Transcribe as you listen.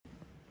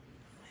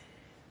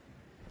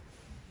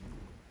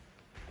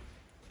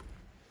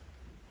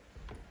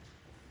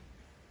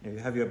If you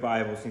have your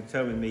Bibles, you can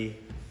turn with me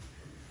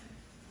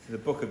to the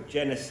book of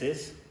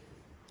Genesis.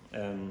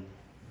 We're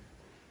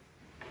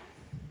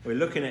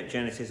looking at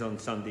Genesis on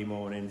Sunday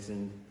mornings,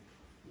 and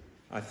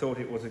I thought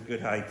it was a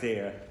good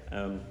idea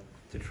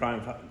to try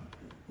and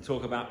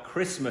talk about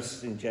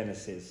Christmas in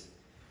Genesis.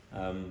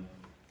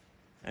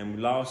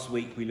 And last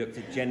week we looked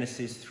at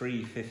Genesis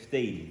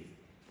 3:15,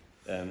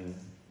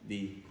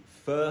 the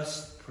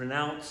first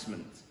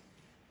pronouncement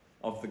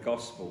of the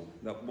gospel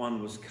that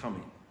one was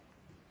coming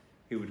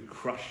who would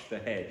crush the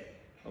head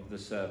of the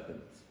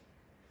serpent.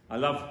 I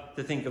love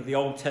to think of the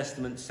Old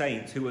Testament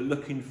saints who were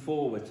looking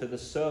forward to the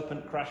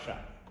serpent crusher.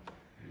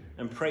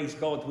 And praise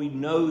God, we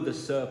know the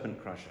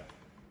serpent crusher,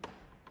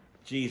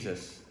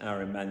 Jesus,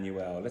 our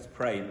Emmanuel. Let's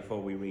pray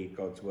before we read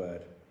God's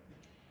word.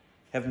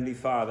 Heavenly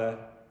Father,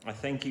 I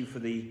thank you for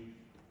the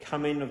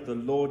coming of the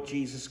Lord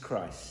Jesus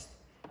Christ,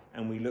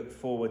 and we look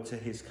forward to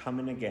his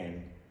coming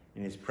again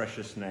in his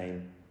precious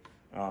name.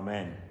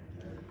 Amen.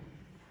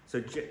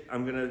 So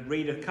I'm going to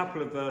read a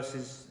couple of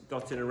verses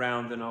dotted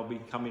around, and I'll be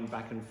coming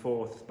back and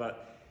forth,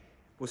 but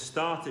we'll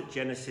start at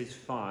Genesis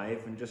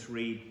 5 and just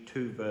read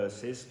 2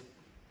 verses.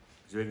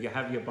 So if you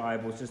have your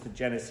Bibles, just at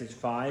Genesis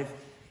 5.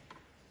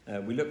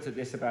 We looked at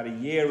this about a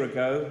year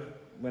ago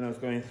when I was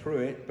going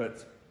through it,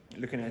 but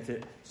looking at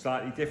it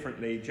slightly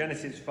differently.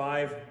 Genesis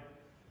 5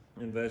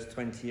 and verse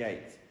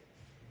 28.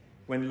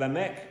 When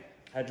Lamech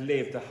had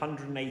lived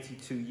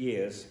 182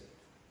 years,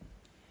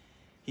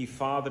 he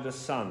fathered a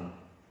son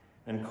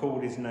and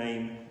called his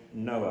name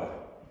Noah,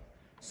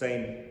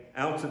 saying,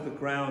 "Out of the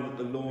ground that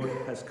the Lord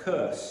has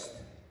cursed,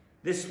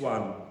 this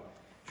one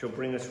shall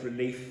bring us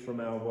relief from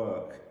our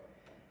work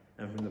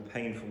and from the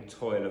painful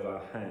toil of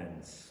our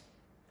hands."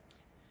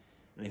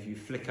 And if you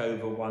flick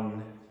over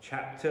one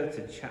chapter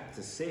to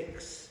chapter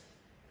 6,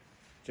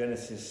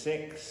 Genesis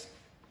 6,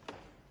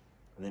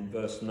 and then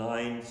verse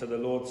 9, "So the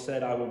Lord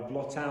said, I will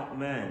blot out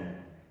man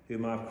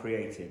whom I have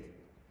created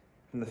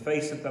from the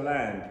face of the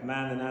land,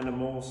 man and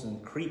animals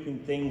and creeping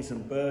things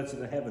and birds of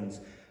the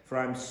heavens, for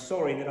I am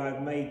sorry that I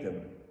have made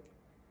them.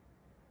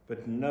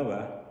 But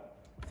Noah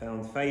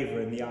found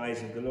favour in the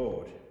eyes of the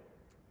Lord."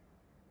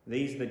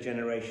 These are the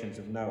generations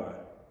of Noah.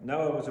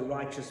 Noah was a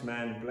righteous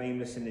man,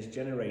 blameless in his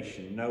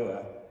generation.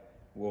 Noah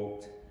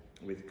walked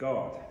with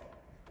God.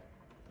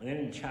 And then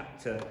in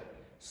chapter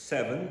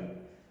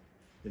 7,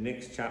 the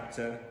next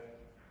chapter,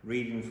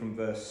 reading from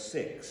verse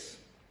 6.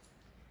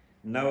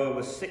 Noah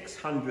was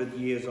 600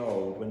 years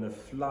old when the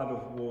flood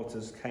of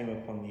waters came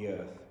upon the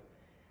earth.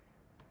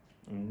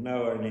 And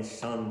Noah and his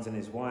sons and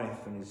his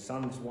wife and his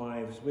sons'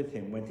 wives with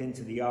him went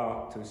into the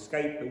ark to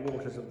escape the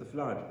waters of the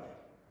flood.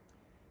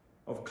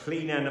 Of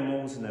clean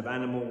animals and of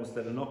animals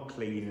that are not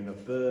clean, and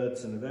of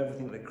birds and of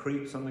everything that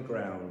creeps on the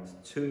ground,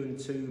 2 and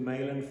 2,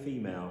 male and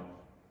female,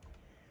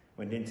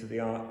 went into the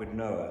ark with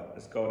Noah,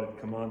 as God had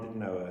commanded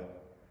Noah.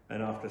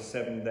 And after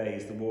 7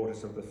 days the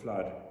waters of the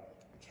flood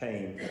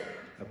came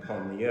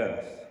upon the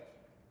earth.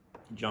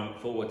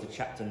 Jump forward to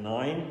chapter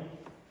 9,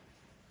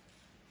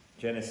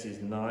 Genesis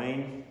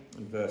 9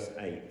 and verse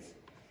 8.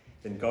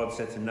 Then God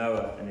said to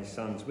Noah and his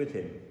sons with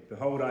him,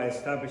 "Behold, I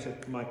establish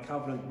my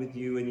covenant with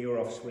you and your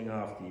offspring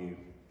after you,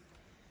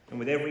 and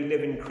with every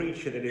living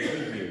creature that is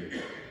with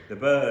you, the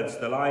birds,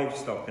 the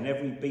livestock, and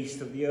every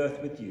beast of the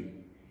earth with you,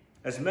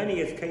 as many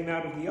as came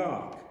out of the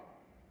ark.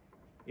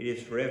 It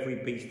is for every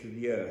beast of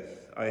the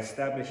earth I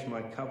establish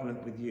my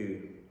covenant with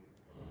you,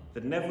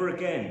 that never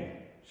again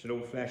shall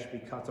all flesh be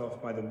cut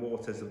off by the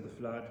waters of the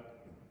flood,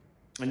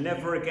 and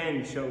never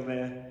again shall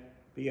there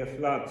be a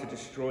flood to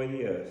destroy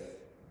the earth."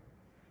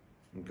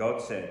 And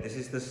God said, "This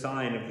is the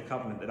sign of the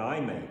covenant that I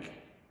make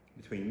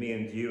between me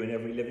and you and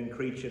every living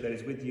creature that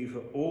is with you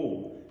for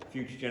all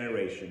future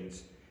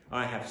generations.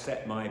 I have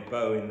set my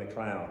bow in the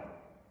cloud.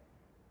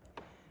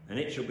 And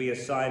it shall be a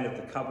sign of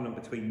the covenant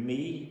between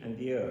me and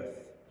the earth.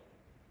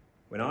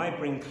 When I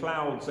bring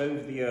clouds over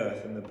the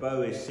earth and the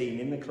bow is seen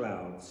in the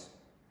clouds,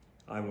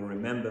 I will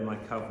remember my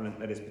covenant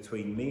that is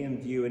between me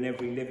and you and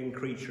every living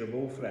creature of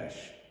all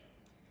flesh.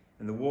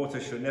 And the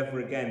water shall never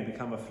again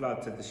become a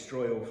flood to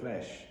destroy all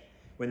flesh.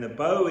 When the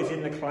bow is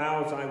in the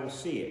clouds, I will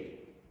see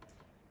it,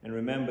 and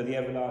remember the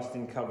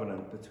everlasting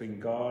covenant between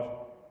God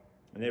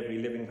and every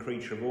living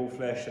creature of all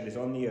flesh that is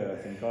on the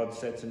earth." And God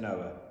said to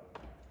Noah,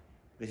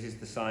 "This is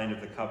the sign of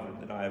the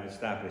covenant that I have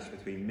established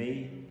between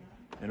me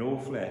and all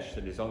flesh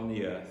that is on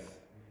the earth."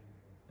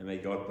 And may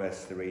God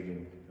bless the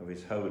reading of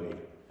his holy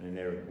and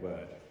inerrant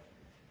word.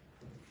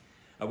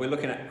 We're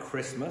looking at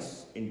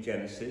Christmas in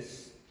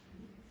Genesis,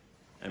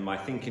 and my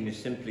thinking is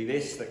simply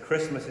this, that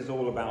Christmas is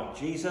all about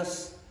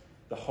Jesus.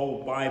 The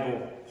whole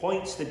Bible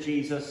points to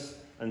Jesus,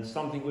 and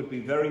something would be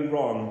very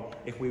wrong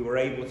if we were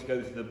able to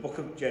go to the book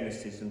of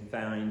Genesis and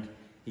find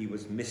he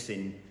was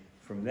missing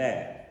from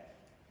there.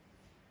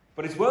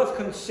 But it's worth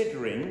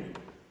considering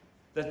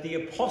that the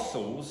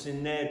apostles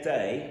in their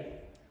day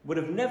would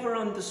have never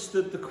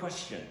understood the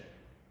question,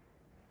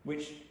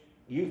 which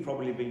you've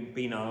probably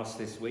been asked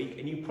this week,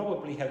 and you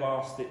probably have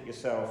asked it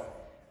yourself: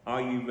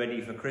 are you ready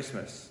for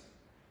Christmas?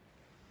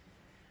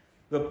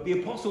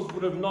 The apostles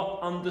would have not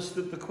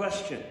understood the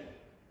question.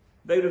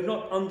 They would have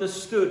not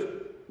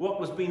understood what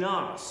was being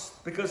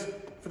asked, because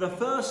for the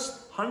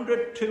first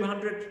 100,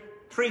 200,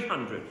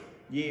 300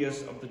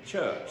 years of the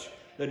church,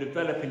 the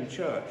developing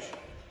church,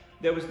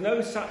 there was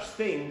no such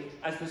thing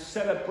as the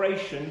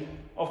celebration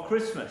of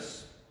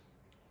Christmas.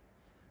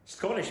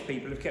 Scottish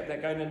people have kept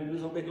that going a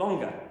little bit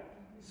longer.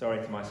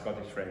 Sorry to my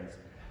Scottish friends.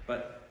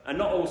 And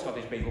not all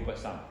Scottish people, but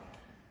some.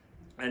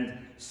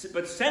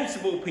 But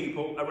sensible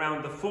people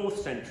around the 4th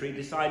century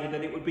decided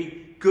that it would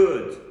be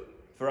good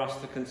for us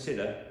to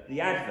consider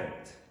the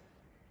Advent,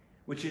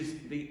 which is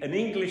an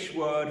English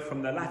word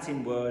from the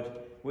Latin word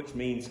which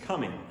means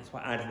coming. That's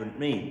what Advent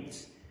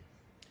means.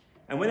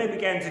 And when they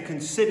began to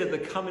consider the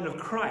coming of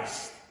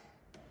Christ,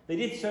 they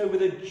did so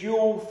with a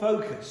dual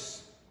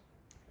focus.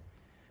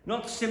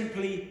 Not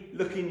simply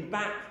looking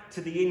back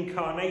to the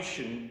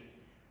incarnation,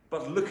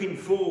 but looking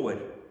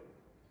forward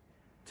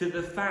to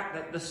the fact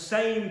that the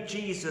same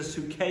Jesus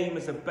who came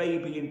as a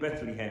baby in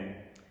Bethlehem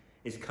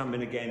is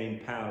coming again in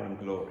power and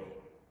glory.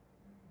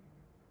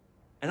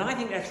 And I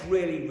think that's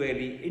really,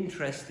 really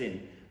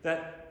interesting,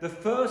 that the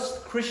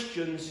first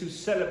Christians who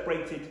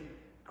celebrated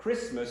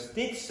Christmas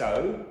did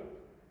so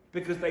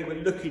because they were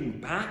looking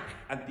back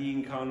at the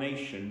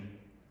incarnation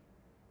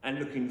and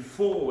looking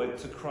forward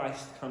to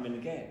Christ coming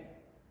again.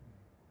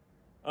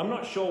 I'm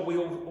not sure we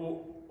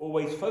all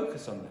always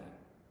focus on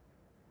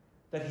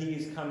that he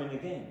is coming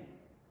again.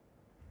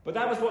 But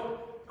that was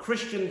what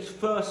Christians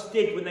first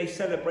did when they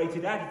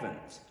celebrated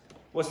Advent,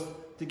 was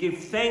to give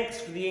thanks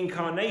for the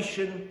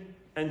incarnation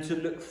and to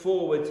look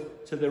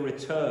forward to the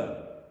return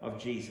of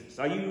Jesus.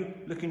 Are you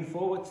looking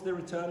forward to the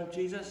return of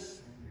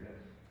Jesus?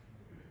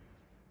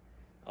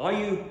 Are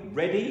you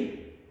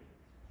ready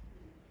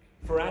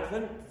for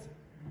Advent?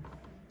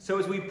 So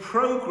as we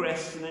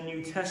progress in the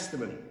New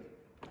Testament,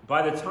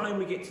 by the time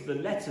we get to the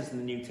letters in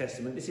the New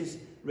Testament, this is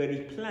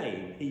really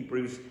plain.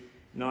 Hebrews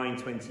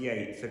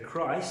 9:28. So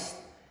Christ,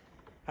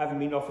 having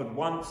been offered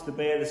once to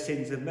bear the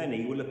sins of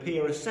many, will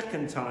appear a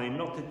second time,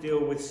 not to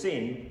deal with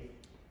sin,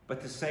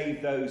 but to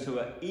save those who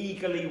are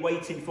eagerly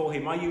waiting for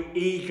him. Are you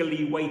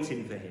eagerly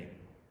waiting for him?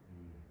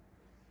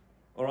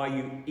 Or are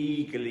you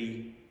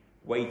eagerly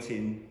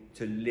waiting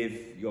to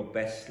live your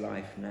best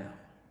life now?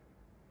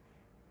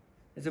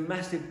 There's a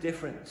massive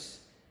difference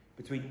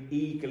between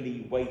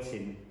eagerly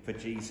waiting for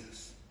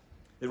Jesus.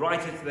 The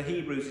writer to the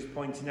Hebrews is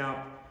pointing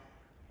out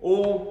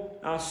all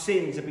our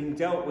sins have been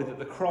dealt with at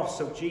the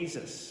cross of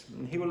Jesus,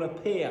 and he will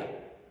appear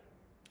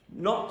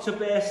not to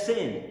bear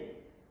sin,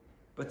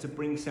 but to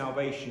bring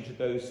salvation to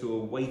those who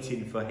are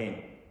waiting for him.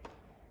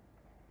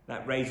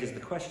 That raises the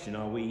question,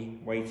 are we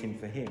waiting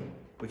for him?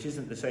 Which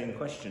isn't the same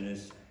question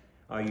as,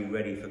 are you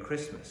ready for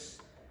Christmas?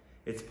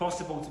 It's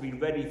possible to be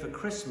ready for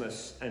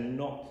Christmas and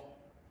not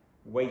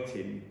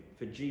waiting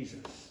for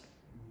Jesus.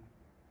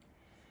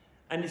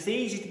 And it's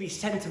easy to be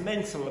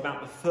sentimental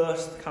about the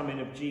first coming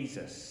of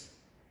Jesus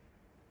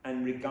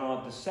and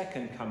regard the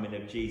second coming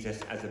of Jesus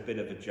as a bit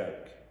of a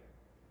joke.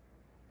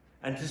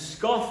 And to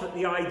scoff at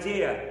the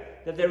idea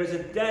that there is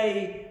a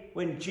day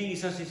when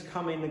Jesus is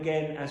coming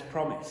again as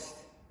promised.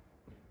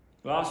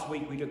 Last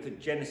week we looked at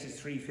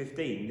Genesis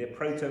 3:15, the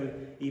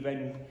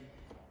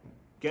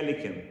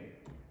proto-evangelicum,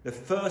 the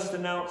first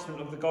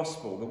announcement of the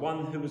gospel, the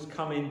one who was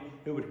coming,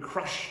 who would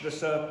crush the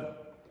serpent.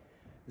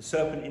 The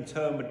serpent in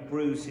turn would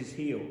bruise his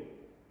heel.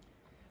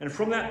 And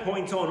from that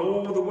point on,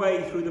 all the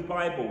way through the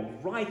Bible,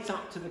 right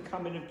up to the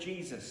coming of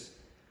Jesus,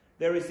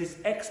 there is this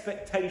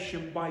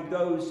expectation by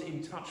those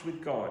in touch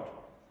with God.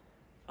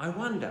 I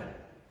wonder,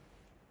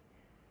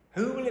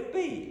 who will it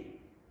be?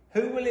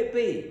 Who will it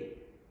be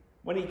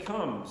when he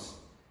comes?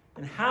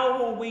 And how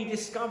will we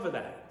discover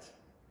that?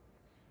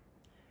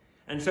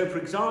 And so, for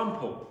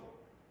example,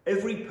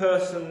 every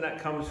person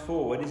that comes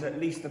forward is at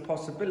least a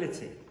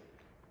possibility.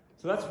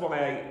 So that's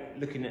why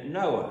looking at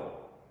Noah,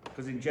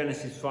 because in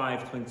Genesis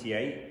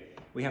 5:28,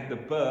 we have the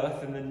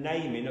birth and the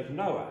naming of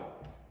Noah.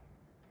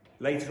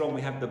 Later on,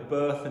 we have the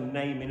birth and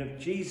naming of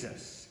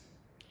Jesus.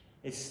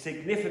 It's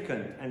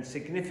significant, and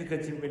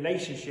significant in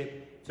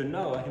relationship to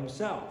Noah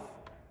himself.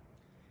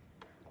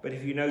 But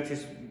if you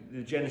notice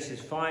the Genesis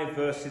 5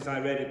 verses I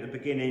read at the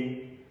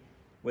beginning,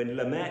 when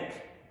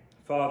Lamech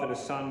fathered a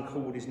son,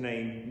 called his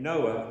name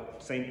Noah,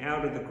 saying,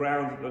 out of the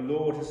ground that the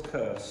Lord has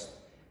cursed,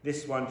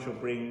 this one shall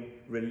bring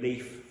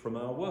relief from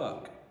our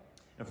work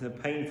and from the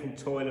painful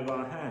toil of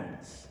our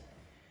hands.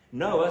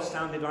 Noah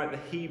sounded like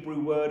the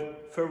Hebrew word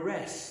for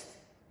rest.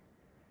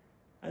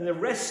 And the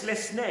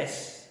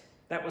restlessness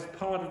that was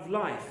part of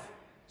life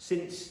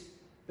since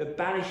the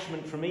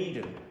banishment from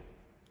Eden,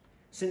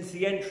 since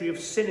the entry of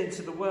sin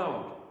into the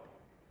world,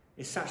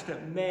 is such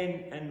that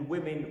men and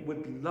women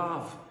would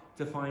love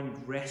to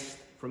find rest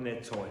from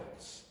their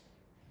toils.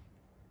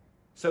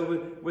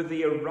 So with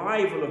the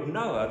arrival of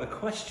Noah, the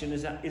question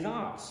is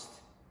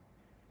asked,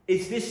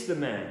 is this the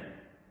man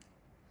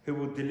who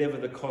will deliver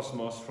the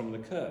cosmos from the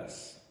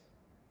curse?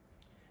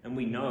 And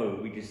we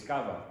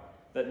discover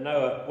that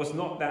Noah was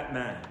not that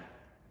man,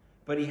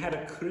 but he had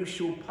a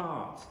crucial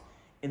part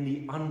in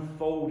the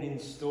unfolding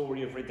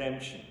story of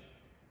redemption.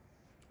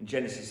 In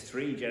Genesis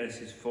 3,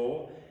 Genesis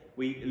 4,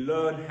 we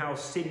learn how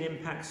sin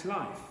impacts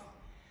life.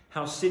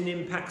 How sin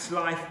impacts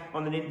life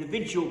on an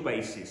individual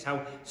basis.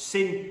 How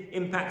sin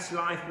impacts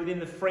life within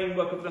the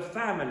framework of the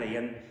family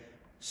and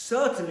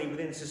certainly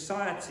within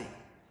society.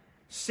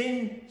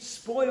 Sin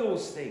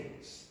spoils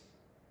things.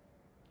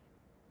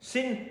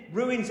 Sin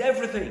ruins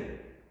everything.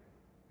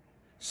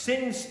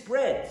 Sin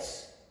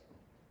spreads.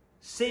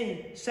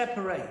 Sin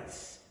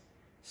separates.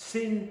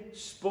 Sin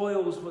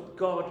spoils what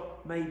God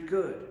made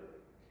good.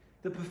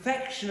 The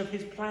perfection of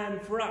his plan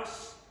for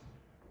us,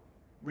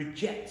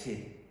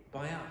 rejected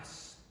by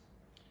us.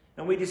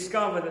 And we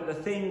discover that the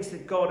things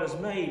that God has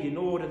made in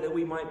order that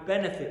we might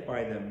benefit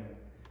by them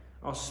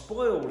are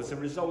spoiled as a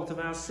result of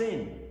our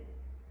sin.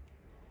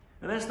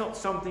 And that's not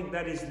something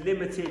that is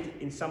limited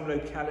in some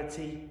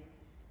locality,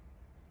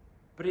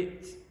 but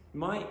it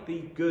might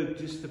be good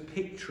just to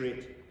picture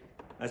it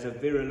as a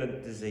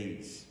virulent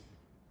disease,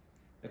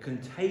 a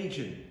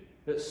contagion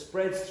that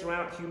spreads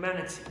throughout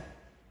humanity.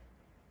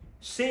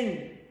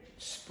 Sin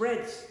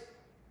spreads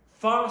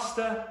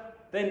faster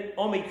than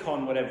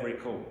Omicron, whatever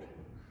it's called.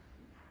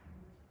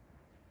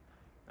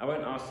 I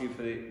won't ask you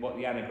for what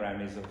the anagram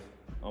is of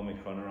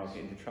Omicron or I'll get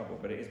into trouble,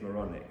 but it is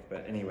moronic.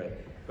 But anyway,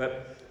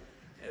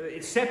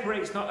 it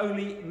separates not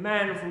only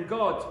man from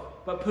God,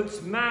 but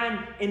puts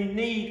man in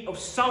need of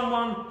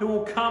someone who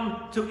will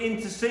come to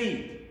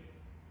intercede.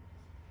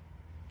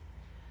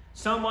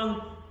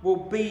 Someone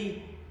will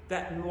be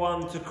that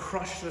one to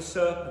crush the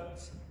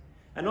serpent.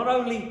 And not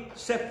only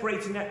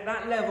separating at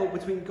that level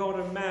between God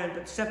and man,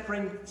 but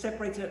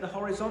separating at the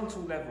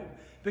horizontal level.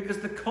 Because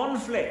the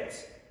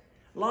conflict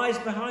lies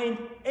behind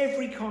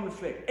every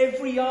conflict,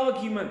 every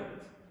argument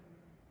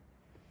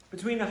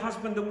between a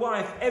husband and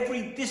wife,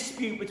 every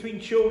dispute between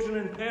children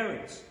and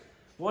parents.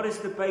 What is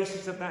the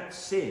basis of that?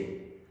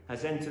 Sin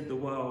has entered the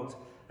world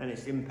and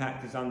its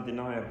impact is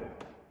undeniable.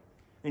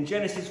 In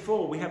Genesis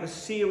 4, we have a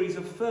series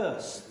of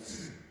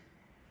firsts.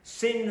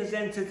 Sin has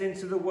entered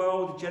into the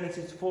world. In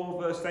Genesis 4,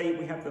 verse 8,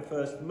 we have the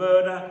first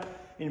murder.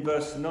 In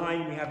verse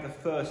 9, we have the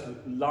first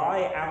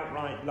lie,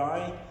 outright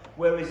lie.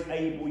 Where is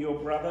Abel, your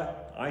brother?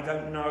 I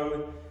don't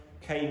know.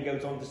 Cain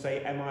goes on to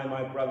say, am I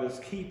my brother's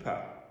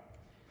keeper?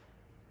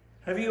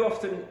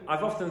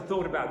 I've often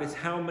thought about this,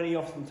 how many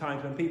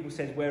oftentimes when people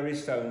say, where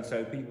is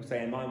so-and-so, people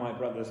say, am I my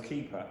brother's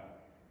keeper?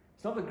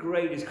 It's not the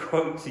greatest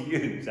quote to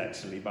use,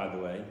 actually, by the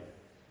way,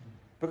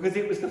 because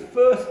it was the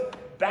first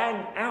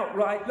bang,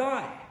 outright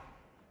lie.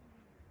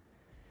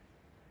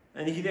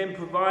 And he then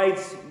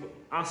provides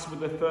us with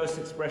the first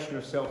expression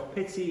of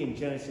self-pity in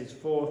Genesis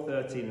 4,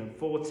 13 and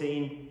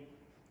 14.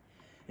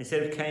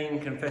 Instead of Cain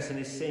confessing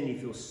his sin, he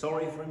feels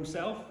sorry for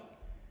himself.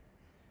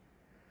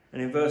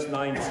 And in verse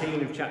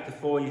 19 of chapter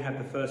 4, you have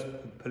the first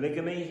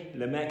polygamy.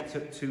 Lamech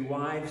took 2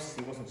 wives.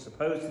 He wasn't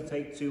supposed to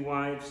take 2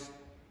 wives.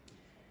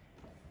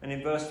 And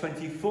in verse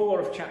 24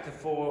 of chapter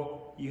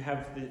 4, you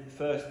have the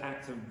first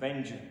act of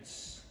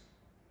vengeance.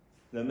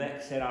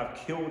 Lamech said, I've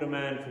killed a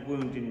man for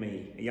wounding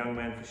me, a young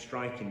man for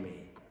striking me.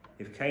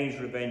 If Cain's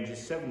revenge is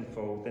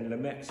 7-fold, then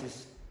Lamech's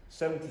is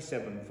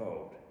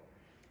 77-fold.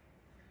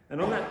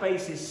 And on that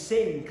basis,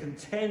 sin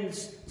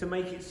contends to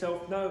make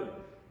itself known.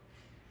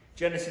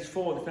 Genesis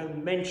 4, there's no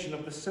mention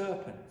of the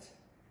serpent.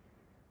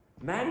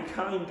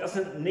 Mankind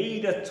doesn't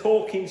need a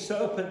talking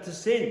serpent to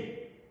sin.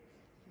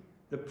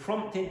 The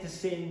prompting to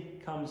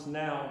sin comes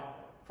now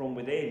from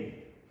within.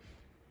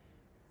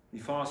 We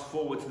fast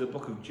forward to the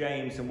book of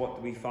James, and what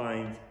do we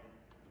find?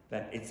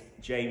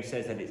 James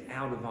says that it's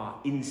out of our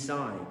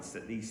insides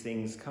that these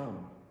things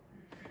come.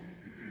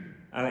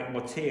 Alec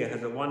Motyer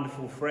has a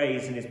wonderful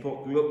phrase in his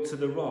book, Look to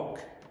the Rock,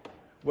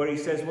 where he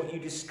says what you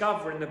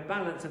discover in the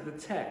balance of the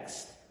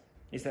text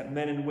is that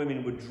men and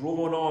women were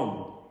drawn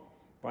on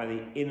by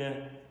the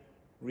inner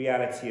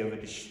reality of a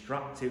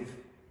destructive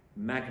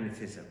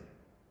magnetism.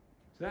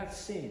 So that's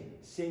sin.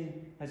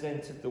 Sin has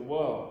entered the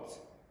world.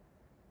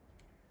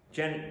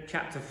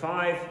 Chapter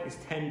 5 is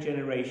 10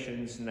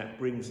 generations, and that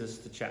brings us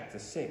to chapter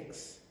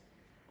 6.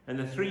 And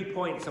the 3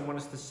 points I want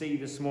us to see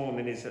this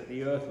morning is that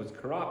the earth was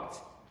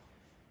corrupt.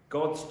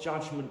 God's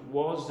judgment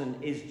was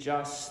and is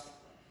just,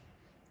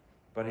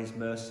 but his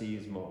mercy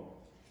is more.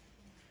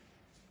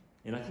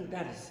 And I think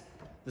that is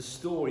the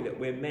story that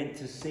we're meant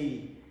to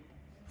see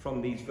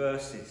from these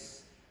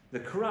verses. The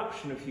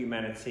corruption of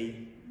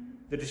humanity,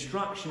 the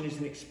destruction is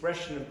an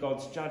expression of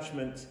God's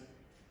judgment,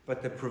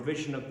 but the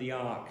provision of the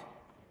ark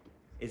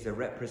is a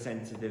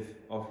representative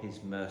of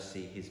his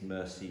mercy. His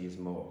mercy is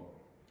more.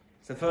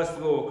 So first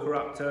of all,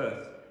 corrupt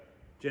earth.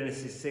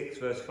 Genesis 6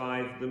 verse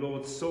 5, the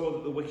Lord saw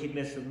that the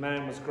wickedness of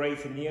man was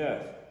great in the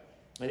earth,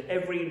 and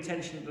every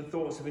intention of the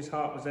thoughts of his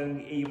heart was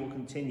only evil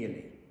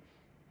continually.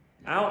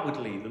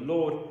 Outwardly, the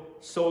Lord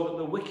saw that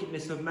the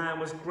wickedness of man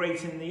was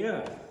great in the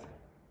earth.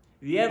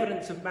 The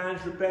evidence of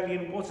man's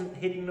rebellion wasn't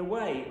hidden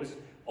away. It was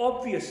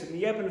obvious in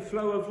the ebb and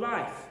flow of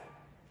life.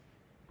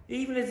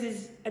 Even as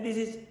it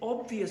is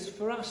obvious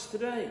for us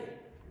today.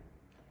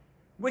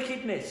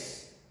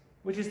 Wickedness,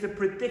 which is the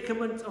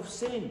predicament of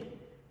sin,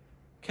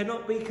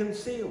 cannot be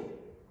concealed.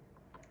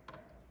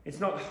 It's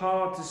not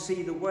hard to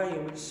see the way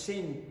in which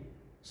sin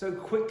so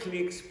quickly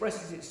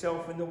expresses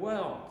itself in the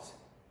world.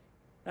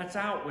 That's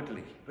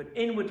outwardly, but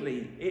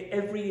inwardly,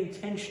 every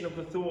intention of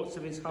the thoughts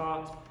of his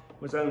heart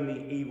was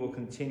only evil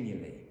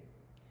continually.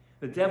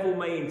 The devil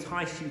may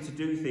entice you to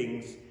do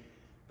things,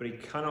 but he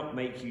cannot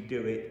make you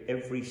do it.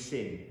 Every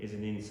sin is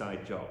an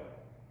inside job.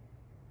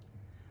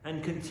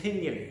 And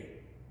continually,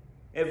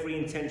 every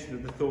intention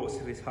of the thoughts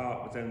of his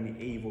heart was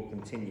only evil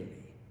continually.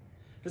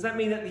 Does that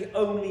mean that the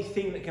only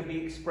thing that can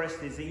be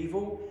expressed is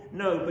evil?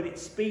 No, but it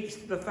speaks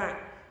to the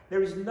fact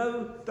there is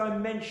no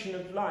dimension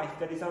of life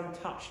that is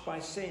untouched by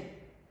sin.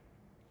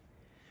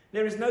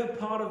 There is no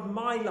part of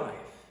my life,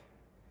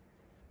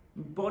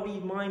 body,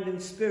 mind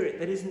and spirit,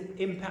 that isn't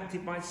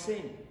impacted by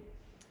sin.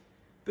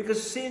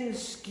 Because sin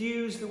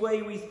skews the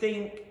way we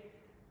think.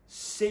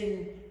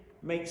 Sin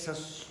makes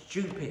us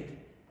stupid.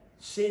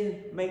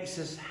 Sin makes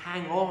us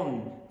hang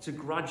on to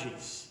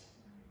grudges.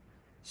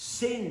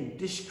 Sin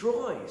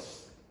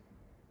destroys.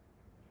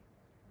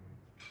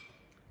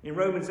 In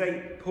Romans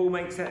 8, Paul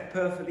makes that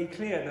perfectly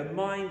clear. The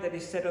mind that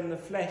is set on the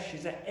flesh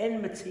is at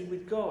enmity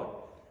with God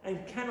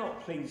and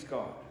cannot please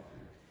God.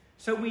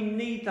 So we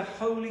need the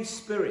Holy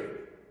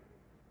Spirit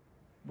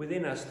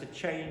within us to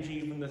change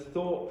even the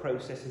thought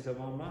processes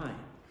of our mind.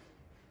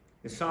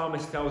 The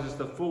psalmist tells us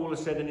the fool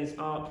has said in his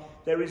heart,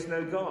 there is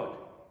no God.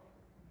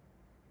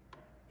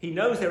 He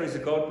knows there is a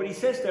God, but he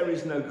says there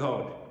is no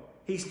God.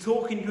 He's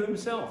talking to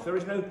himself. There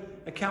is no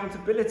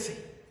accountability.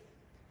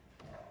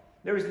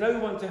 There is no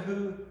one to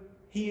whom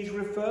he is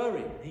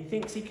referring. He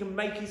thinks he can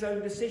make his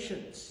own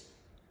decisions.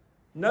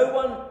 No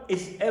one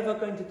is ever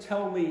going to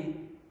tell me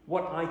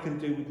what I can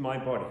do with my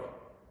body.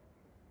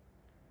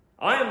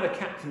 I am the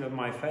captain of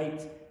my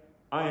fate.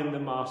 I am the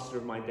master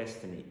of my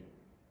destiny.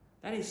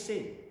 That is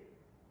sin.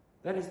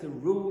 That is the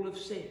rule of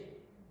sin.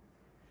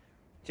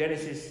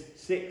 Genesis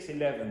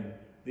 6:11,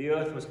 the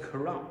earth was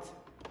corrupt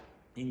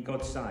in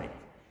God's sight.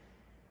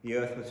 The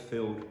earth was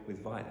filled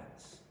with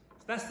violence.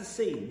 So that's the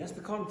scene, that's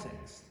the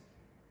context.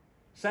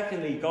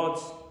 Secondly,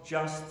 God's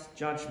just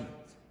judgment.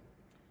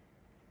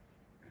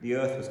 The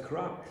earth was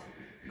corrupt.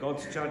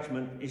 God's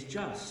judgment is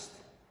just.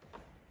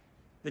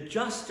 The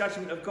just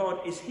judgment of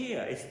God is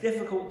here. It's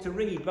difficult to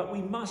read, but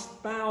we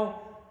must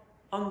bow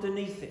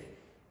underneath it.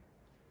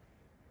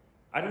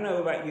 I don't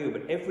know about you,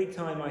 but every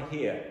time I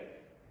hear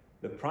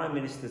the Prime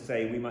Minister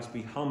say we must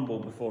be humble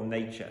before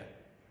nature,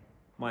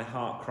 my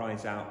heart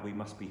cries out, we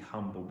must be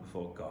humble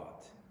before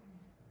God.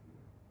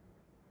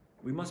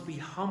 We must be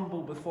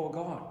humble before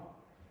God.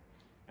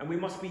 And we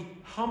must be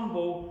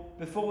humble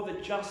before the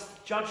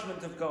just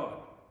judgment of God.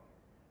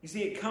 You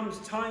see, it comes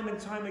time and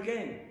time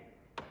again.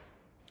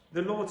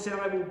 The Lord said,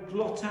 I will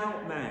blot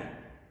out man.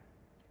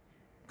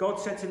 God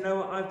said to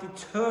Noah, I've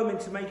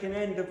determined to make an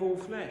end of all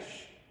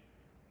flesh.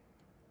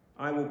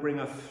 I will bring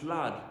a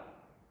flood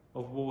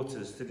of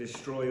waters to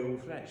destroy all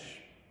flesh.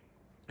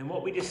 And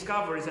what we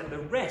discover is that the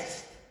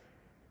rest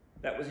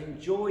that was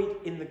enjoyed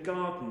in the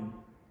garden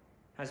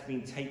has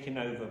been taken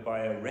over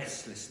by a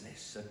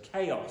restlessness, a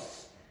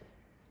chaos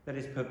that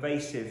is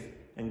pervasive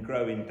and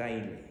growing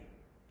daily.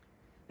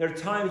 There are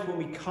times when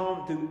we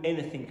can't do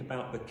anything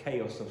about the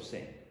chaos of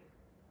sin.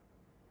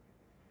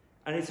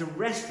 And it's a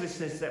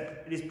restlessness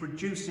that is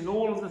producing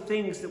all of the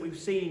things that we've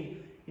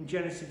seen in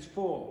Genesis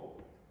 4.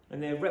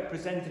 And they're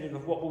representative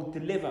of what will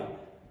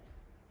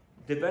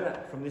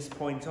develop from this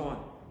point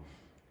on.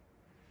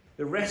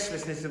 The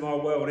restlessness of our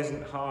world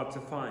isn't hard to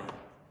find.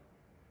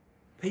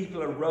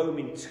 People are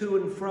roaming to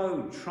and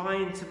fro,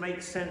 trying to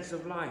make sense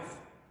of life,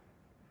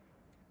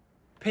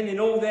 pinning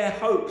all their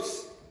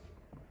hopes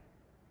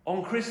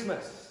on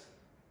Christmas.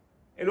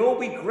 It'll all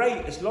be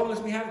great as long as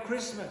we have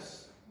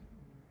Christmas.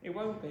 It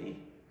won't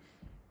be.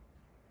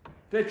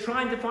 They're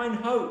trying to find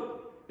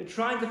hope. They're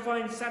trying to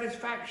find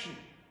satisfaction.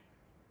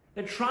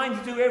 They're trying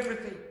to do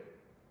everything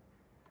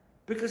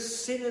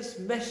because sin has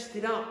messed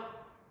it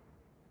up.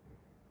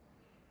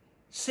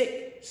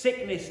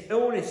 Sickness,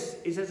 illness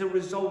is as a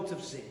result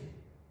of sin,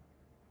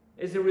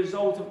 is a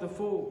result of the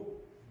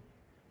fall.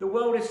 The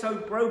world is so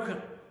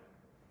broken.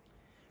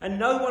 And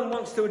no one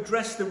wants to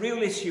address the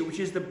real issue, which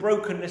is the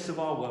brokenness of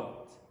our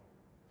world.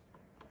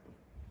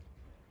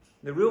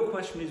 The real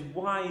question is,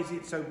 why is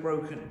it so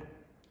broken?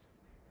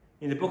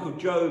 In the book of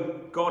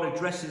Job, God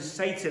addresses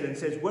Satan and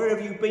says, where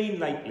have you been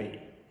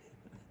lately?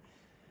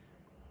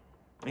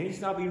 And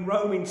he's now been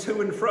roaming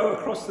to and fro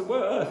across the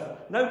earth.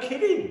 No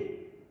kidding.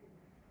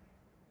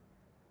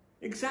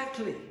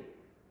 Exactly.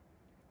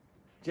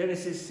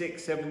 Genesis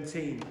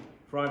 6:17.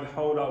 For I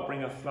behold, I'll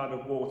bring a flood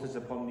of waters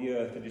upon the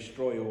earth to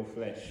destroy all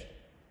flesh.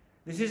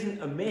 This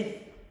isn't a myth.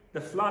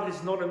 The flood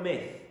is not a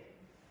myth.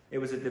 It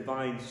was a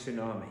divine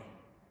tsunami.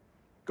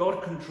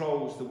 God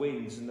controls the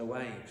winds and the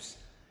waves.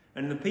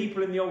 And the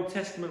people in the Old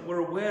Testament were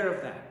aware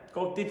of that.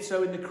 God did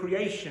so in the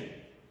creation.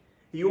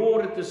 He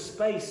ordered the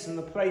space and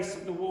the place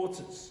of the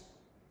waters.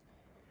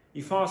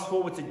 You fast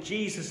forward to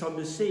Jesus on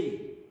the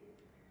sea.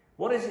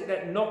 What is it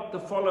that knocked the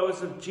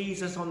followers of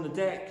Jesus on the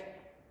deck?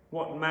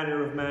 What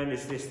manner of man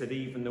is this that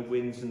even the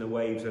winds and the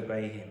waves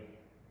obey him?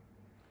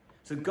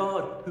 So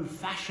God, who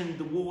fashioned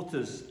the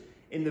waters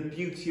in the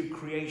beauty of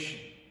creation,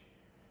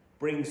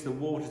 brings the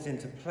waters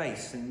into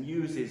place and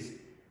uses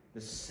the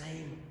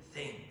same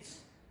things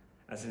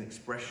as an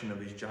expression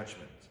of his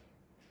judgment.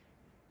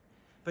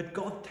 But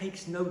God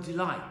takes no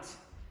delight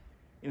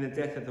in the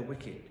death of the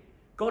wicked.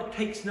 God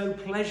takes no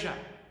pleasure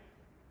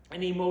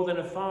any more than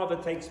a father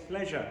takes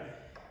pleasure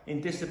in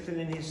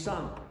disciplining his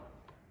son.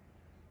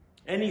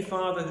 Any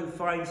father who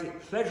finds it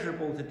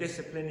pleasurable to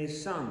discipline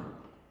his son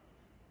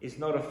is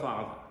not a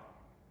father,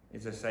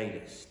 is a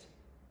sadist.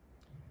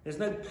 There's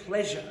no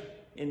pleasure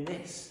in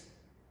this.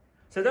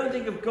 So don't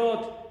think of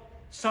God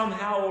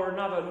somehow or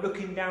another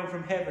looking down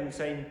from heaven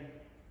saying,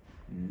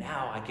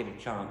 now I get a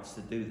chance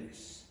to do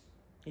this.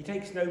 He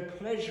takes no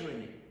pleasure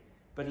in it,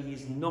 but he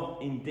is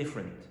not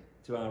indifferent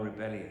to our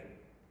rebellion.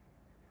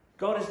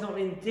 God is not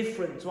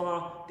indifferent to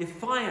our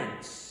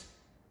defiance.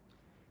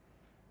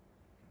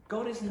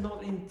 God is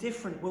not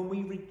indifferent when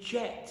we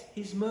reject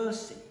his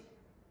mercy.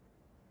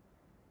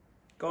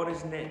 God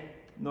is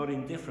not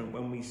indifferent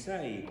when we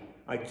say,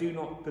 I do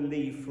not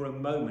believe for a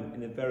moment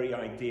in the very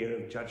idea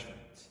of judgment.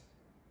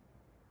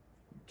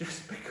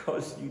 Just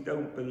because you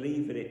don't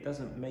believe it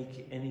doesn't make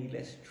it any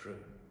less true.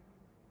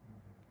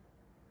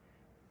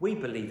 We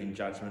believe in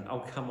judgment. Oh,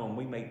 come on,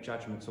 we make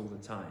judgments all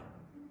the time.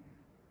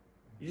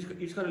 You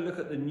just got to look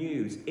at the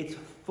news. It's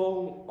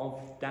full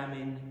of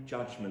damning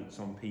judgments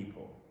on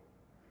people.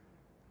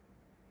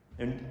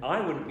 And I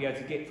wouldn't be able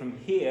to get from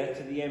here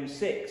to the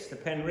M6 to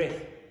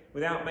Penrith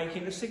without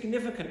making a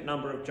significant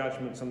number of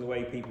judgments on the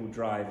way people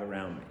drive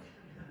around me.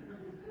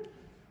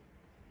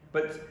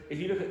 But if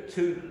you look at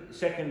 2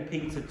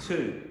 Peter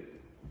 2,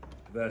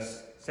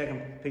 verse 2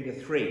 Peter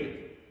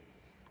 3,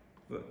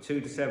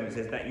 2 to 7, it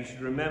says that you should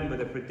remember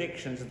the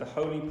predictions of the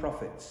holy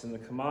prophets and the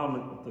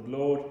commandment of the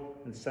Lord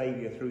and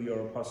Saviour through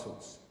your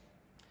apostles.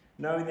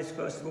 Knowing this,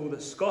 first of all,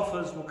 that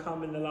scoffers will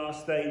come in the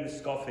last day with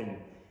scoffing,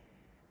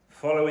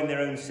 following their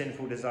own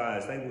sinful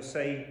desires. They will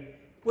say,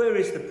 where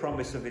is the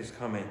promise of his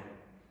coming?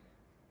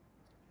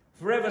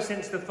 For ever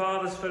since the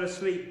fathers fell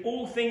asleep,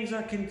 all things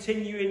are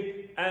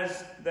continuing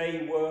as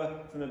they were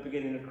from the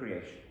beginning of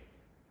creation.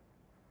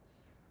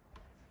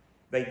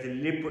 They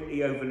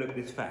deliberately overlook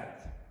this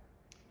fact,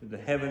 that the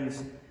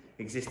heavens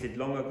existed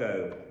long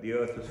ago, the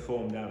earth was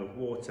formed out of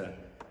water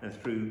and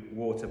through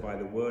water by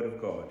the word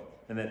of God,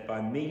 and that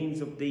by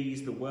means of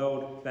these the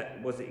world that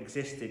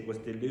existed was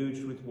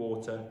deluged with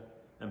water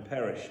and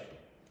perished.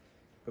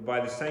 But by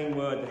the same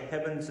word, the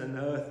heavens and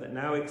earth that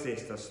now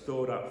exist are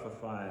stored up for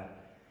fire,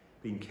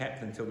 being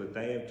kept until the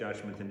day of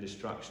judgment and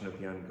destruction of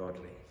the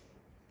ungodly.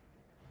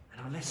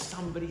 And unless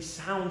somebody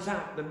sounds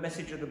out the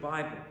message of the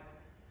Bible,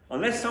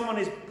 unless someone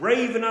is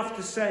brave enough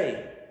to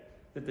say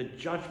that the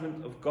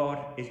judgment of God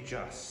is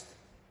just,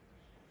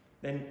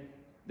 then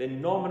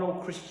nominal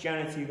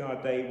Christianity of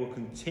our day will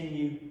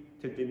continue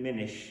to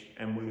diminish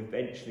and will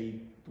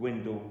eventually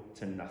dwindle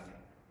to nothing.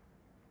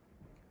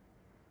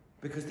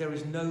 Because there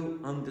is no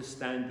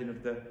understanding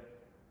of the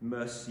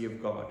mercy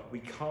of God. We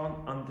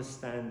can't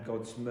understand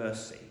God's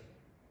mercy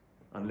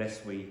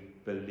unless we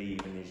believe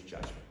in his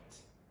judgment.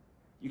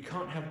 You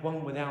can't have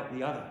one without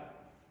the other.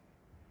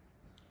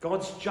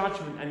 God's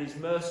judgment and his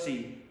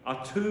mercy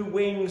are two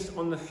wings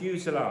on the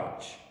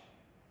fuselage.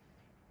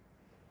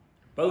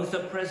 Both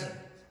are present.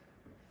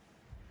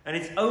 And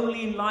it's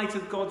only in light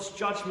of God's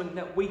judgment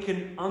that we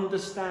can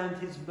understand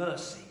his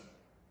mercy.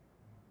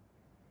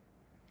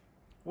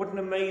 What an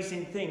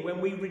amazing thing. When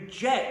we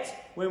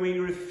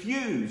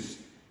refuse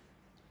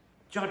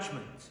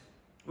judgment,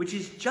 which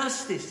is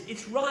justice,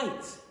 it's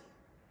right,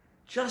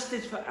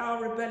 justice for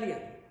our rebellion,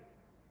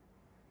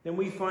 then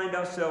we find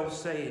ourselves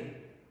saying,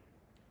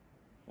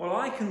 well,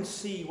 I can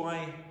see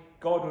why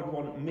God would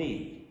want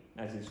me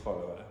as his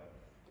follower,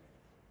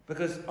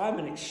 because I'm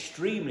an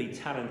extremely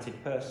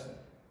talented person.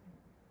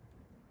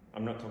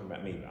 I'm not talking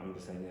about me, but I'm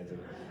just saying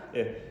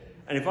that.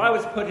 And if I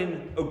was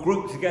putting a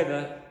group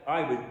together,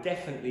 I would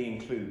definitely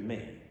include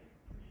me.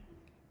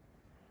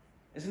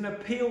 It's an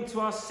appeal to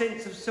our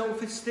sense of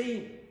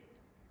self-esteem.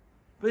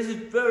 But this is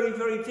very,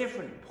 very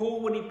different.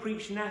 Paul, when he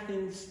preached in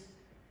Athens,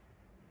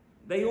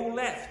 they all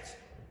left.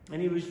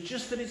 And he was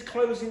just at his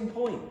closing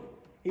point.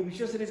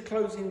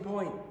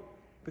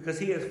 Because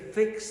he has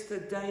fixed the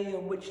day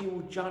on which he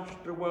will judge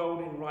the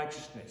world in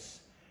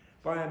righteousness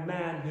by a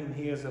man whom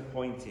he has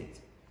appointed.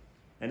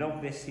 And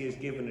of this he has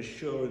given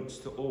assurance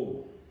to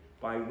all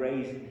by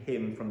raising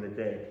him from the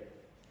dead.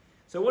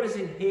 So what is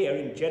in here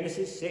in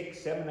Genesis 6,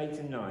 7, 8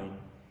 and 9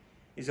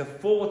 is a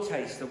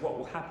foretaste of what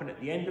will happen at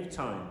the end of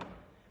time,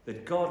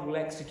 that God will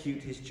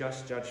execute his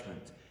just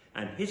judgment,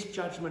 and his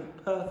judgment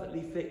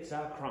perfectly fits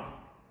our crime.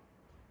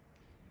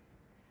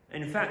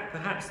 In fact,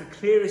 perhaps the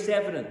clearest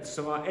evidence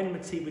of our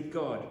enmity with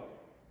God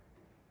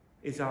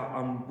is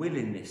our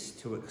unwillingness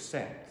to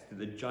accept that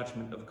the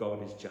judgment of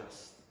God is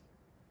just,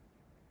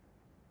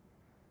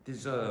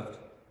 deserved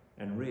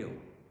and real.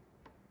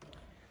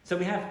 So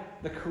we have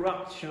the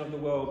corruption of the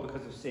world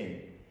because of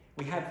sin.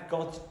 We have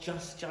God's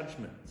just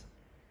judgment.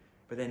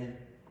 But then,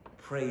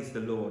 praise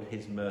the Lord,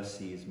 his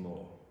mercy is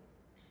more.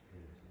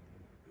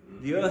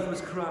 The earth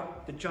was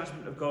corrupt, the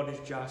judgment of God is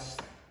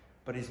just,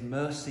 but his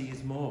mercy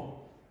is more.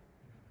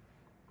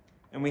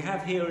 And we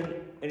have here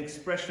an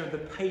expression of the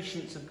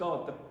patience of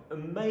God, the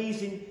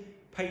amazing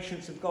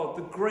patience of God,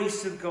 the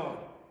grace of God.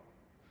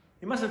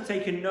 It must have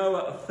taken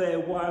Noah a fair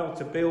while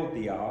to build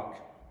the ark.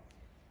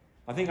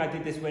 I think I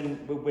did this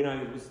when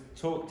I was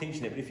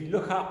teaching it. But if you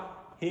look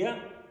up here,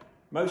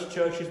 most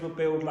churches were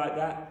built like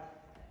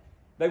that.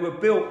 They were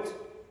built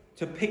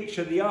to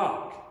picture the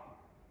ark.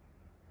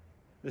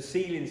 The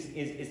ceiling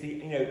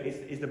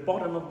is the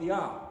bottom of the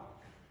ark.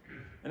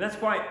 And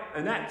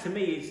that to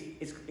me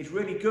is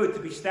really good to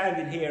be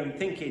standing here and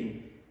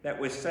thinking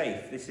that we're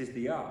safe. This is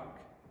the ark.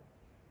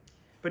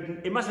 But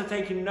it must have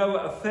taken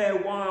Noah a fair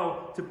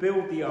while to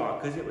build the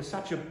ark because it was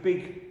such a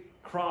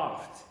big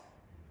craft.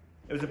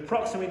 It was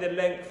approximately the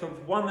length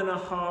of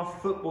 1.5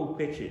 football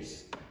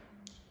pitches.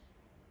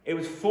 It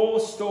was 4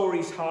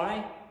 stories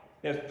high.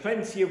 There was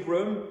plenty of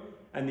room,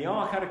 and the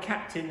ark had a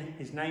captain.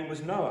 His name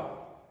was Noah.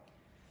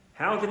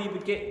 How did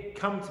he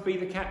come to be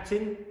the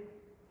captain?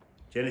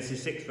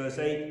 Genesis 6 verse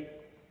 8.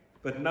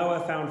 But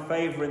Noah found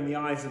favour in the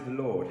eyes of the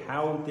Lord.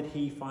 How did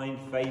he find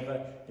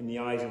favour in the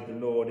eyes of the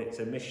Lord? It's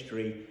a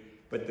mystery.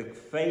 But the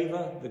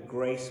favour, the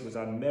grace was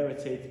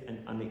unmerited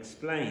and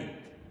unexplained.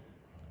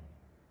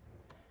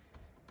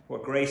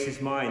 What grace is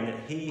mine, that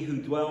he who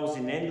dwells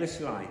in endless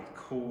light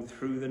called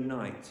through the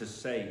night to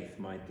save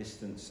my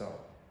distant soul.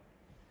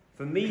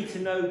 For me to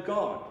know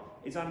God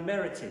is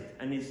unmerited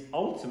and is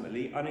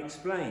ultimately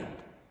unexplained.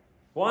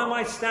 Why am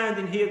I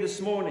standing here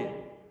this morning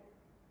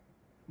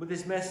with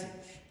this message?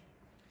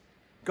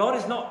 God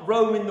is not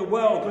roaming the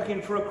world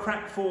looking for a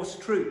crack force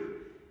troop.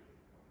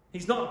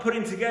 He's not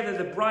putting together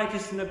the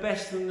brightest and the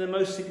best and the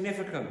most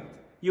significant.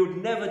 You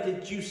would never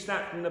deduce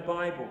that from the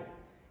Bible.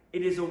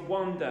 It is a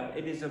wonder,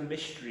 it is a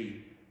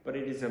mystery, but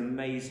it is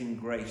amazing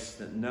grace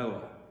that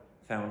Noah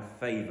found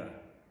favour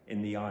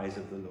in the eyes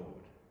of the Lord.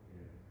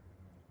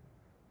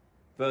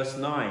 Verse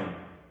 9,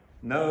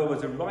 Noah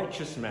was a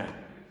righteous man,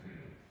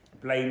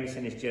 blameless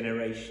in his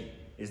generation.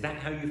 Is that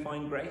how you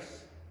find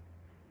grace?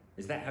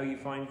 Is that how you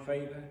find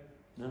favour?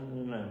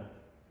 No.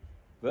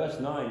 Verse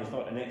 9 is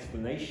not an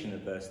explanation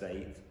of verse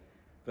 8.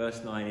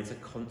 Verse 9 is a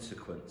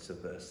consequence of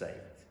verse 8.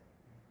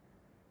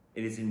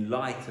 It is in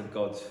light of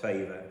God's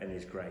favour and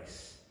his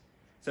grace.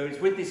 So it's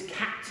with this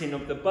captain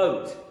of the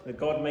boat that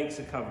God makes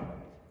a covenant.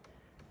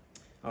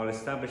 I'll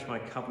establish my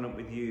covenant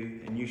with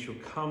you, and you shall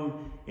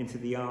come into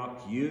the ark,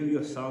 you,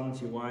 your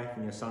sons, your wife,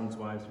 and your sons'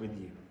 wives with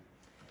you.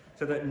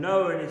 So that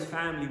Noah and his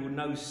family will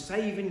know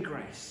saving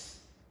grace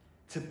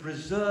to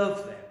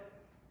preserve them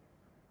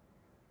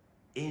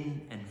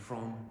in and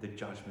from the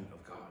judgment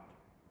of God.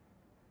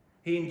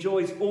 He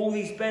enjoys all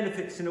these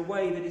benefits in a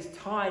way that is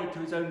tied to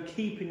his own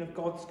keeping of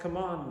God's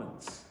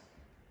commandments.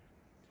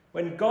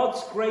 When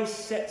God's grace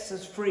sets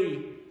us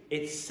free,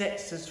 it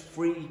sets us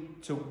free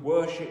to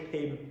worship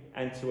him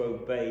and to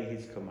obey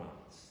his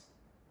commands.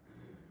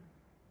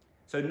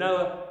 So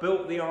Noah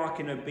built the ark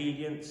in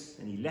obedience,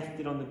 and he left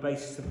it on the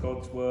basis of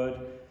God's word.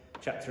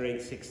 Chapter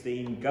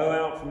 8:16, go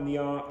out from the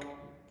ark,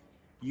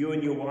 you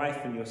and your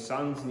wife and your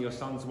sons and your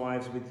sons'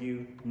 wives with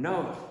you.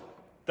 Noah,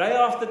 day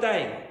after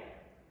day.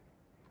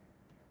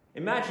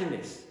 Imagine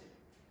this.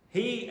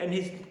 He and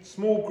his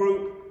small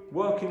group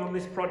working on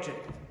this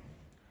project.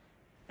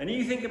 And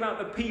you think about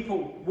the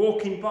people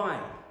walking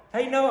by.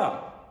 Hey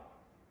Noah,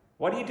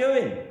 what are you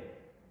doing?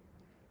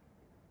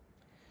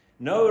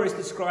 Noah is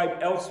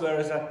described elsewhere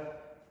as a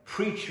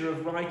preacher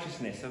of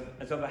righteousness,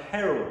 as of a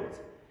herald.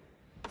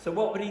 So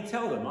what would he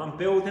tell them? I'm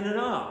building an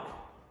ark.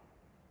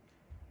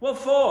 What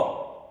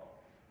for?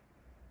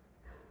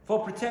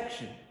 For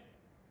protection.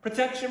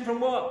 Protection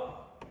from what?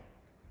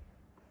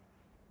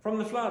 From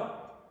the flood.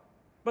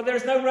 But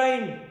there's no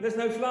rain, there's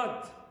no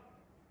flood.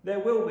 There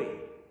will be.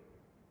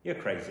 You're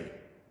crazy.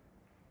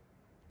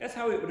 That's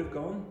how it would have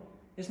gone.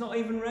 It's not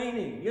even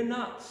raining. You're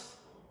nuts.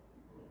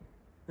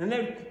 And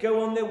they'd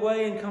go on their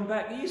way and come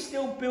back. Are you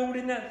still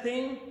building that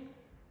thing?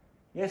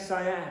 Yes,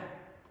 I am.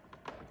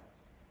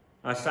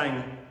 I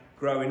sang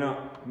growing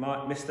up,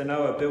 Mr.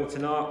 Noah built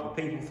an ark, but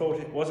people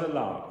thought it was a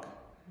lark.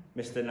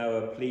 Mr.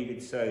 Noah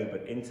pleaded so,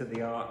 but into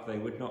the ark they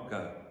would not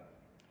go.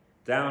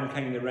 Down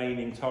came the rain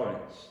in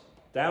torrents.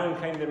 Down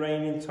came the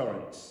rain in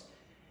torrents.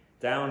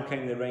 Down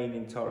came the rain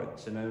in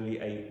torrents, and only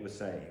 8 were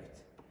saved.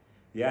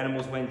 The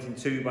animals went in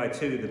 2 by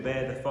 2, the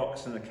bear, the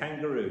fox, and the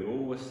kangaroo.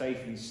 All were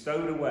safely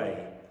stowed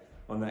away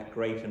on that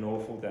great and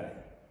awful day.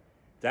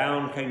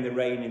 Down came the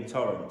rain in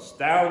torrents.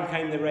 Down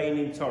came the rain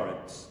in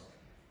torrents.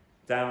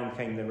 Down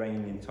came the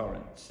rain in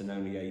torrents, and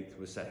only 8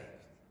 were saved.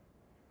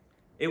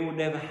 It will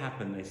never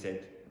happen, they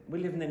said.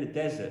 We're living in a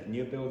desert, and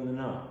you're building an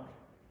ark.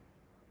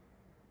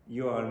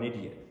 You are an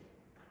idiot.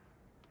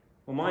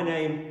 Well, my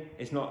name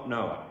is not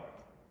Noah,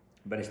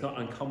 but it's not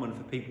uncommon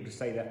for people to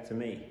say that to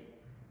me.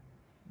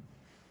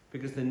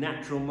 Because the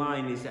natural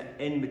mind is at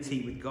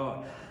enmity with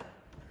God.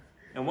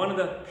 And one of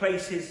the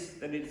places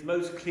that it's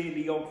most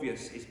clearly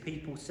obvious is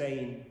people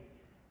saying,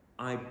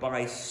 I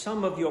buy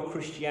some of your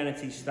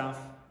Christianity stuff,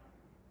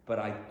 but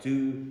I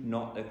do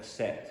not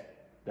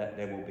accept that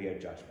there will be a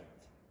judgment.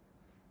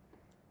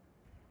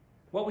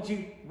 What would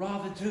you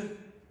rather do?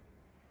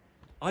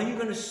 Are you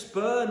going to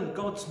spurn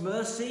God's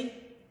mercy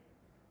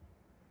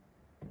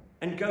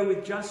and go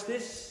with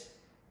justice.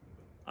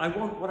 I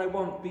want what I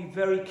want. Be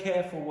very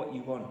careful what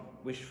you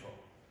wish for.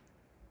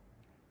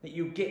 That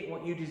you get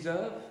what you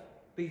deserve.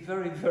 Be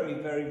very, very,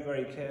 very,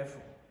 very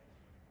careful.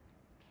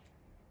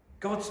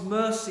 God's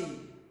mercy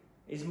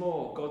is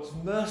more. God's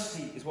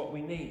mercy is what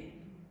we need.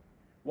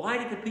 Why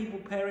did the people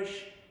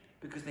perish?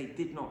 Because they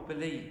did not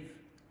believe.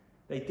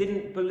 They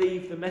didn't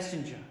believe the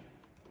messenger.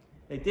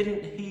 They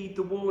didn't heed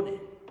the warning.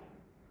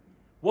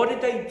 What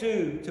did they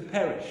do to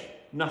perish?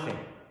 Nothing.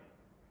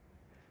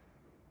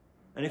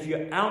 And if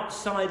you're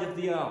outside of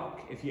the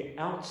ark, if you're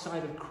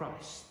outside of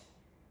Christ,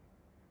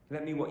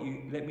 let me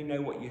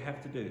know what you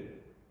have to do.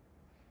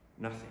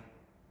 Nothing.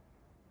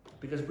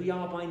 Because we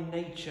are by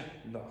nature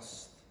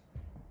lost,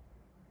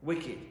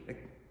 wicked,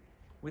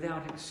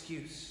 without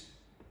excuse,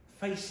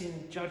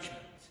 facing judgment.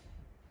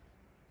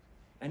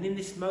 And in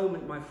this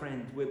moment, my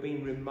friend, we're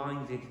being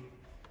reminded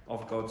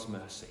of God's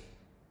mercy.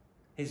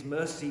 His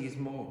mercy is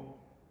more.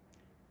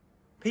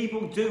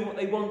 People do what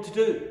they want to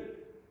do.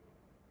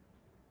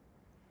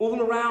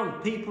 All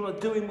around, people are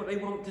doing what they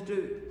want to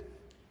do.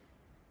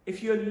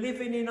 If you're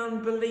living in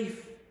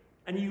unbelief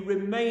and you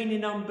remain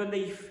in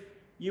unbelief,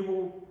 you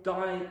will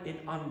die in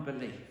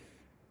unbelief.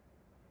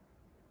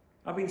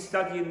 I've been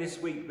studying this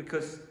week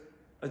because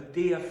a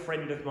dear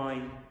friend of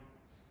mine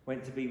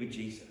went to be with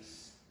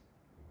Jesus.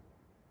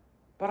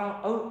 But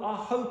our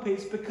hope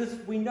is because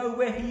we know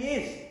where he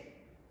is.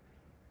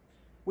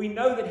 We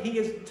know that he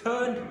has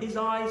turned his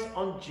eyes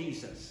on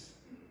Jesus.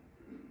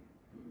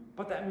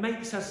 But that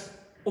makes us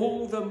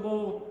all the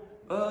more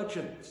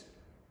urgent.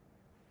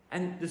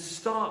 And the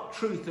stark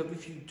truth of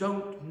if you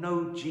don't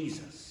know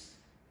Jesus,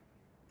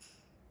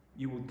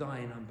 you will die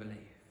in unbelief.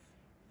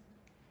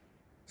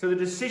 So the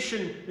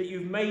decision that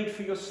you've made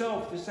for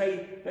yourself to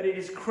say that it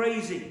is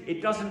crazy,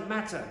 it doesn't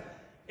matter,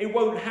 it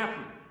won't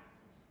happen,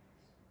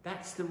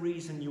 that's the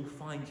reason you'll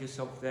find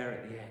yourself there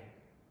at the end.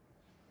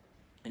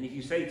 And if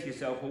you say to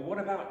yourself, well, what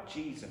about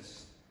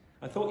Jesus?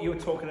 I thought you were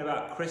talking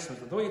about Christmas.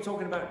 I thought you were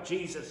talking about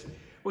Jesus.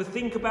 Well,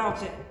 think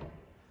about it.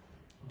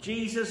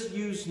 Jesus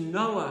used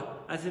Noah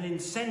as an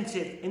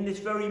incentive in this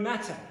very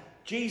matter.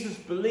 Jesus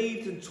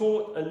believed and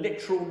taught a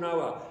literal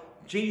Noah.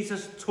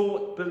 Jesus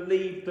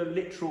believed the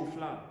literal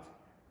flood.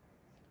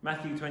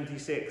 Matthew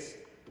 26,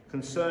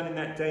 concerning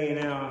that day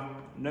and hour,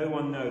 no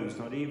one knows,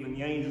 not even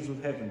the angels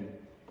of heaven,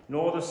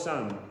 nor the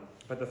Son,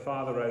 but the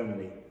Father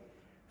only.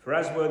 For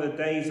as were the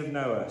days of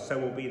Noah, so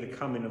will be the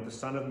coming of the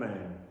Son of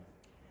Man.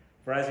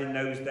 For as in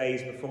those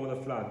days before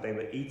the flood, they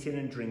were eating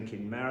and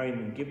drinking, marrying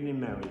and giving in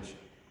marriage,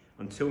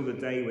 until the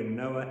day when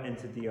Noah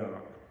entered the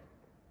ark.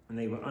 And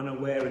they were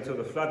unaware until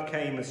the flood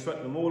came and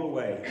swept them all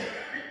away.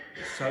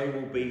 So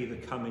will be the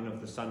coming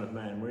of the Son of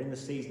Man. We're in the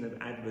season of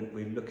Advent.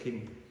 We're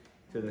looking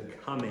to the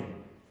coming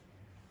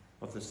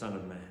of the Son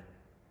of Man.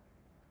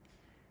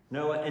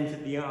 Noah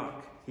entered the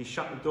ark. He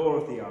shut the door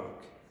of the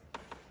ark.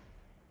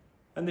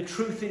 And the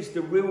truth is,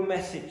 the real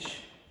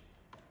message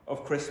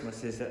of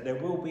Christmas is that there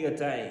will be a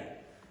day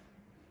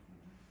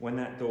when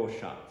that door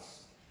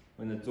shuts,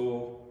 when the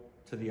door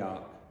to the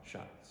ark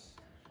shuts,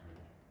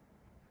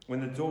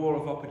 when the door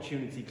of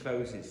opportunity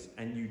closes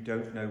and you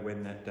don't know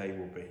when that day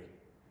will be.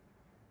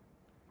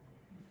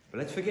 But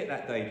let's forget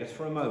that day just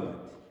for a moment,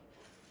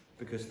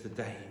 because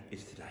today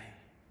is today.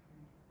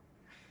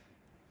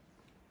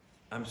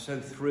 I'm so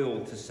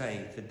thrilled to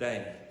say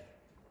today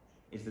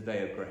is the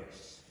day of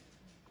grace.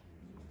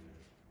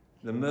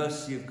 The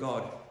mercy of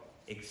God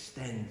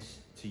extends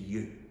to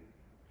you.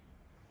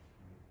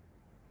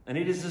 And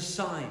it is a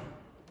sign,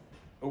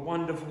 a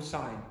wonderful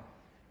sign.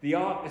 The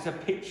ark is a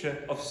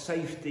picture of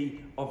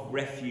safety, of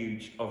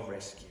refuge, of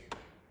rescue.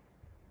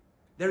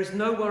 There is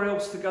nowhere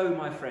else to go,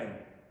 my friend.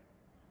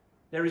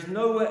 There is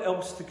nowhere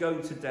else to go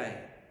today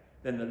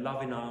than the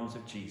loving arms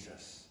of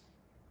Jesus.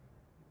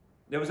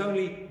 There was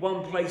only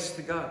one place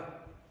to go,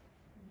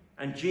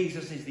 and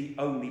Jesus is the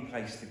only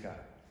place to go.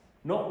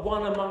 Not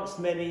one amongst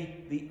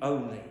many, the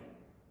only.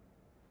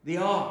 The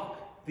ark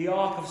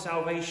of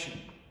salvation.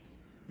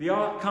 The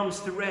ark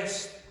comes to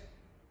rest.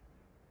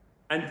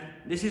 And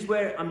this is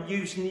where I'm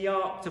using the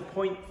ark to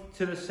point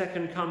to the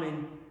second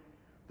coming.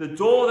 The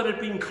door that had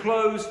been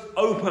closed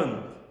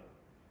opened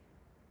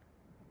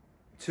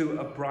to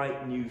a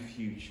bright new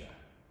future.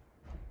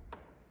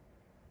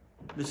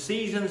 The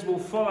seasons will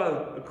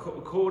follow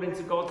according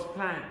to God's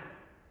plan.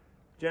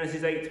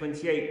 Genesis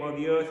 8:28, while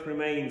the earth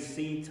remains,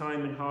 seed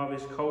time and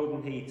harvest, cold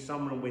and heat,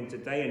 summer and winter,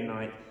 day and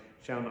night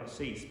shall not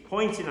cease.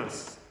 Pointing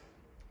us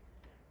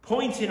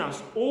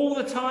all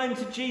the time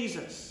to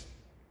Jesus.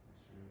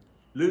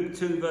 Luke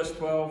 2 verse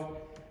 12,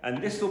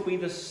 and this will be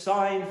the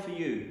sign for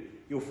you.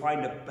 You'll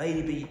find a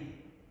baby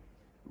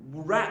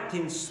wrapped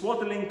in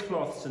swaddling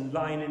cloths and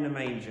lying in a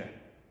manger.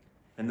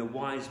 And the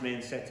wise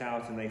men set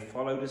out and they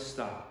followed a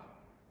star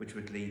which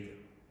would lead them.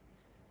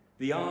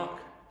 The ark,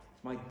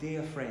 my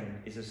dear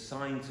friend, is a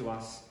sign to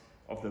us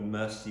of the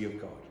mercy of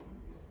God.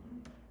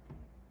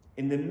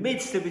 In the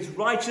midst of his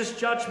righteous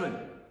judgment,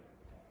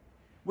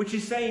 which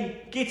is saying,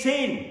 get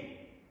in.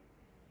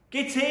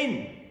 Get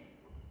in.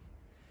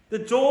 The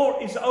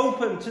door is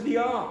open to the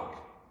ark.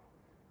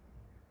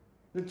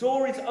 The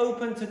door is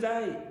open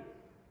today.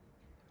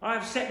 I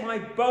have set my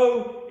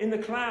bow in the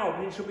cloud,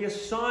 and it shall be a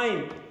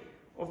sign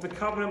of the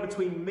covenant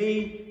between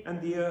me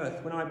and the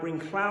earth. When I bring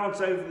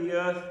clouds over the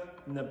earth,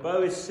 and the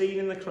bow is seen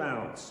in the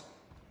clouds,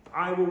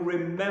 I will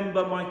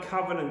remember my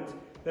covenant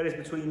that is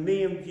between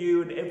me and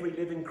you and every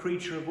living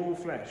creature of all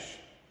flesh.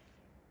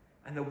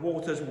 And the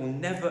waters will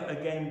never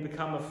again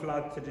become a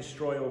flood to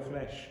destroy all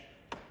flesh.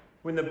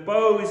 When the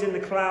bow is in the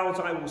clouds,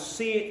 I will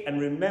see it and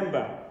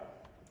remember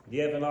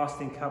the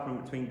everlasting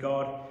covenant between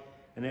God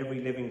and every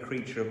living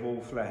creature of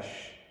all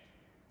flesh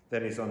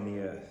that is on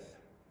the earth.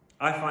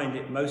 I find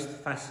it most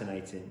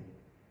fascinating,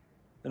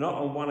 not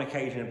on one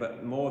occasion,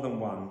 but more than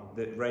one,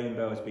 that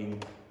Rainbow has been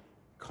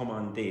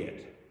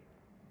commandeered.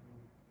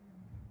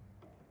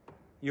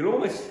 You'll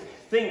almost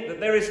think that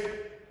there is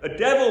a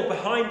devil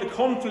behind the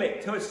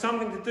conflict who has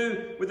something to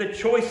do with the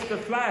choice of the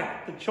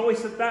flag, the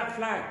choice of that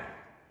flag,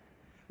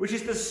 which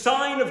is the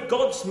sign of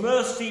God's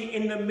mercy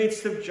in the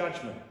midst of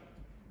judgment.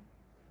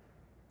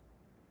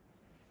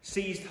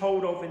 Seized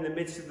hold of in the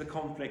midst of the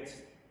conflict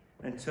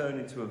and turned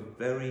into a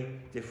very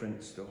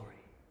different story.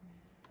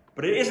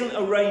 But it isn't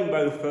a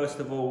rainbow, first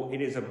of all,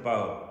 it is a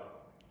bow.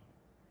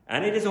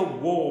 And it is a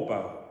war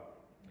bow.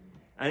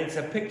 And it's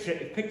a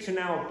picture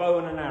now of bow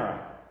and an arrow.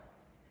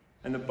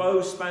 And the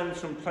bow spans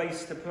from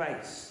place to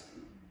place.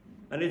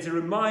 And it's a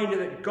reminder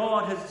that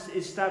God has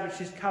established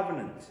his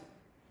covenant.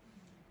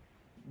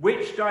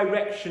 Which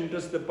direction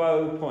does the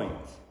bow point?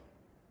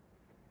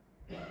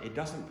 It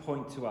doesn't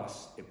point to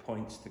us, it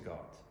points to God.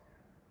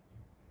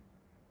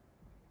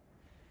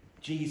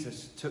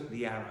 Jesus took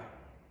the arrow.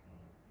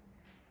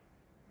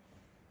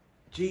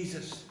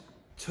 Jesus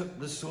took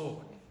the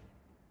sword.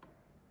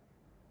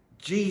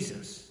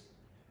 Jesus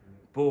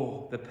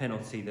bore the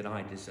penalty that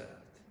I deserved.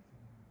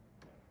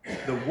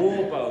 The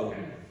war bow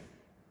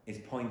is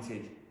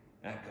pointed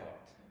at God.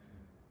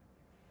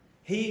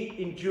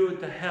 He endured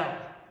the hell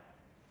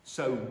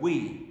so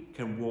we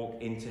can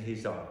walk into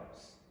his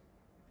arms.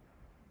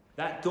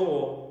 That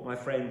door, my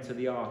friend, to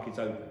the ark is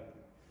open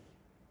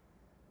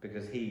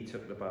because he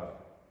took the bow.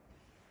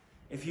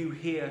 If you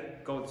hear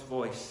God's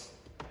voice,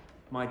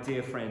 my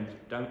dear friend,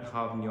 don't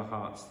harden your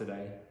hearts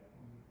today.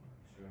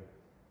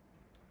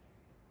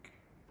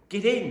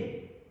 Get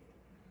in.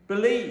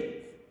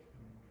 Believe.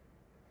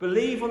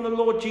 Believe on the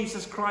Lord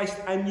Jesus Christ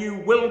and you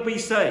will be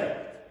saved.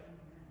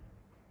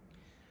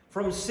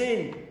 From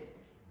sin,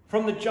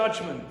 from the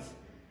judgment.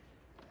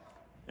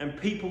 And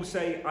people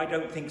say, I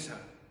don't think so.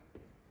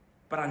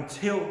 But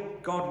until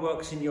God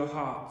works in your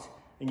heart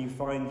and you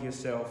find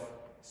yourself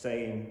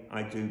saying,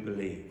 I do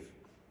believe.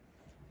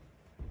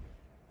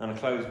 And I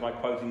close by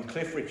quoting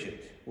Cliff Richard.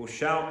 We'll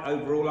shout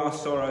over all our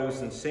sorrows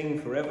and sing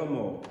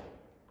forevermore.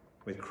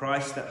 With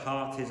Christ at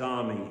heart his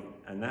army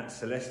and that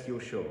celestial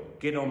shore.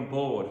 Get on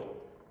board,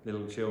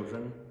 little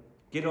children.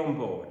 Get on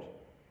board.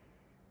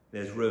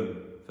 There's room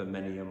for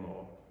many a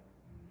more.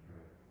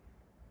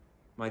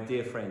 My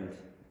dear friend,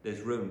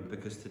 there's room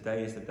because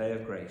today is the day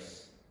of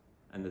grace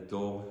and the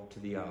door to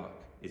the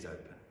ark is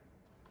open.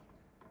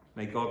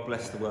 May God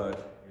bless the word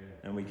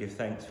and we give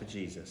thanks for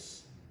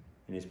Jesus.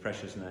 In his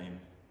precious name,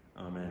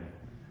 amen.